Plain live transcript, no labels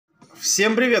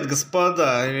Всем привет,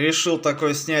 господа! Решил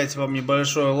такой снять вам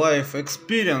небольшой live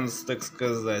experience, так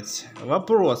сказать.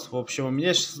 Вопрос, в общем, у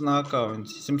меня сейчас на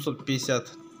аккаунте 750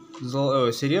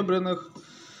 серебряных.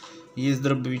 Есть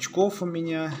дробовичков у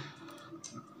меня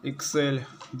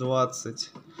XL20.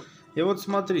 И вот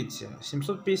смотрите,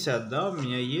 750, да, у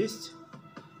меня есть.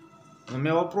 У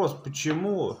меня вопрос,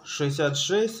 почему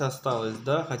 66 осталось,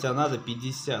 да, хотя надо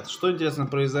 50. Что, интересно,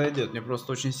 произойдет? Мне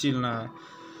просто очень сильно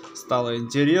стало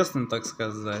интересно, так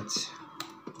сказать.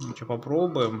 Ну что,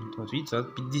 попробуем. Вот видите, это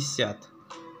 50.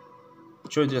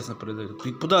 Что интересно произойдет?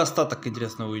 И куда остаток,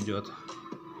 интересно, уйдет?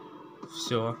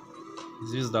 Все.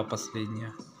 Звезда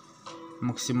последняя.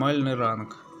 Максимальный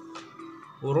ранг.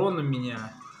 Урон у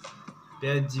меня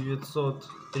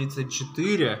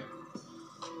 5934.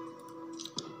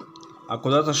 А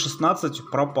куда-то 16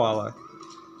 пропало.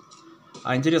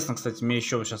 А интересно, кстати, мне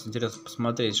еще сейчас интересно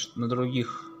посмотреть на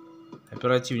других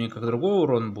оперативниках другой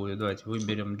урон будет. Давайте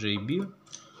выберем JB.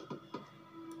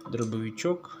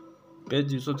 Дробовичок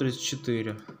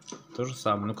 5934. То же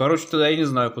самое. Ну, короче, тогда я не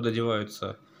знаю, куда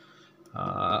деваются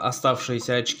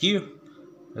оставшиеся очки.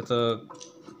 Это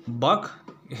баг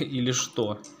или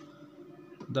что?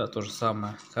 Да, то же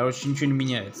самое. Короче, ничего не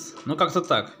меняется. Ну, как-то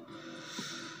так.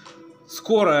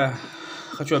 Скоро,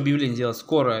 хочу объявление делать,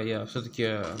 скоро я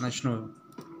все-таки начну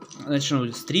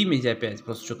стримить опять.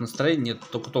 Просто что-то настроение нет.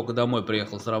 Только домой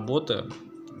приехал с работы.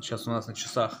 Сейчас у нас на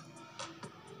часах.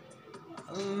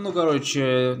 Ну,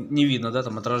 короче, не видно, да,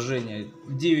 там отражение.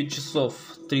 9 часов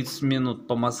 30 минут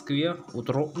по Москве.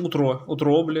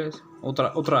 Утро, блядь.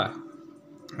 Утра.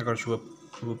 Короче,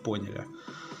 вы поняли.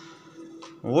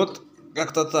 Вот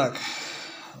как-то так.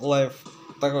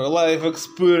 Такой live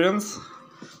experience.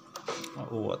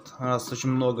 Вот. У нас очень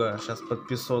много сейчас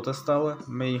подписоты стало.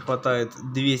 Мне не хватает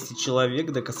 200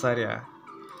 человек до косаря.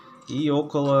 И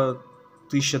около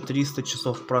 1300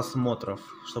 часов просмотров,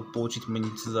 чтобы получить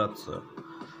монетизацию.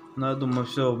 Но я думаю,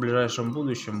 все в ближайшем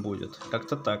будущем будет.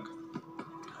 Как-то так.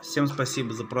 Всем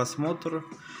спасибо за просмотр.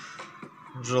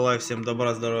 Желаю всем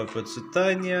добра, здоровья,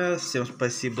 процветания. Всем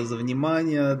спасибо за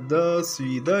внимание. До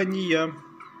свидания.